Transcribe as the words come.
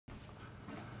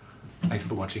Thanks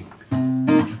for watching.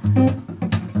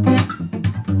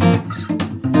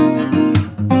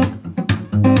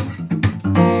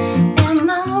 Am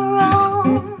I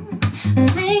wrong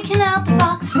thinking out the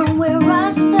box from where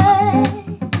I stay?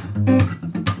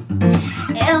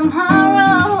 Am I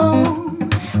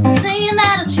wrong saying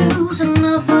that I choose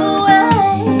another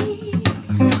way?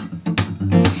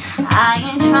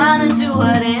 I ain't trying to do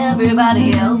what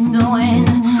everybody else doing,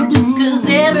 just cause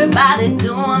everybody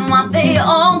doing what they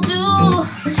all do.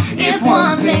 If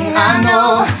one thing I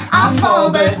know, I'll fall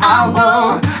but I'll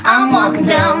go. I'm walking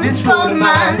down this road of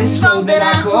mine, this road that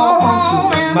I go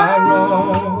home. Am I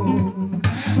wrong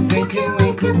thinking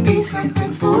we could be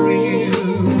something for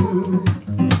real?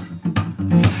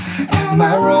 Am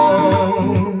I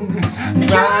wrong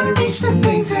trying to reach the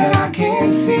things that I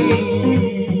can't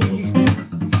see?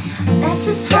 That's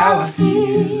just how I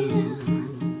feel.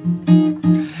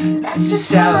 That's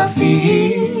just how I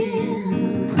feel.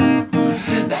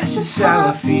 That's just how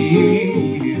I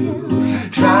feel.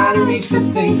 Trying to reach the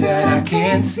things that I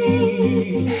can't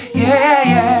see. Yeah,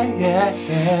 yeah, yeah,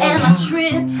 yeah. Am I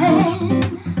tripping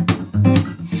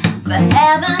for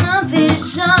having a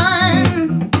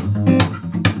vision?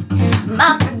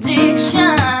 My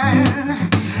prediction,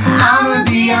 I'ma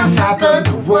be on top of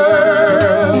the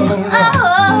world.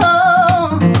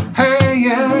 Oh, hey,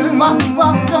 yeah.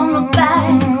 walk, don't look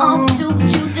back. Always do what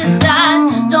you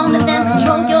decide. Don't let them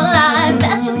control your life.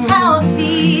 That's just how I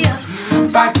feel.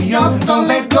 Fight for yours and don't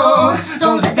let go.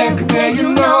 Don't let them compare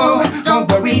you, no. Don't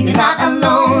worry, you're not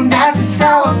alone. That's just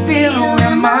how I feel.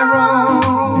 Am I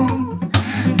wrong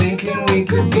thinking we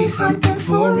could be something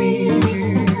for real?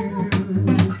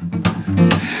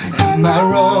 Am I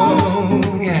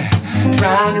wrong, yeah,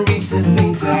 trying to reach the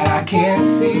things that I can't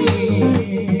see?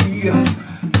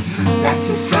 That's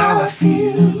just how I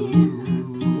feel.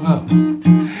 Whoa.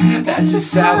 That's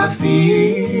just how I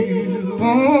feel.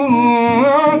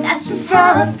 That's just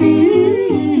how I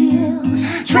feel.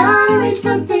 Trying to reach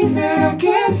the things that I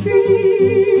can't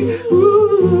see.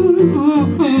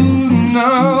 Ooh,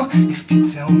 no, if you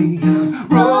tell me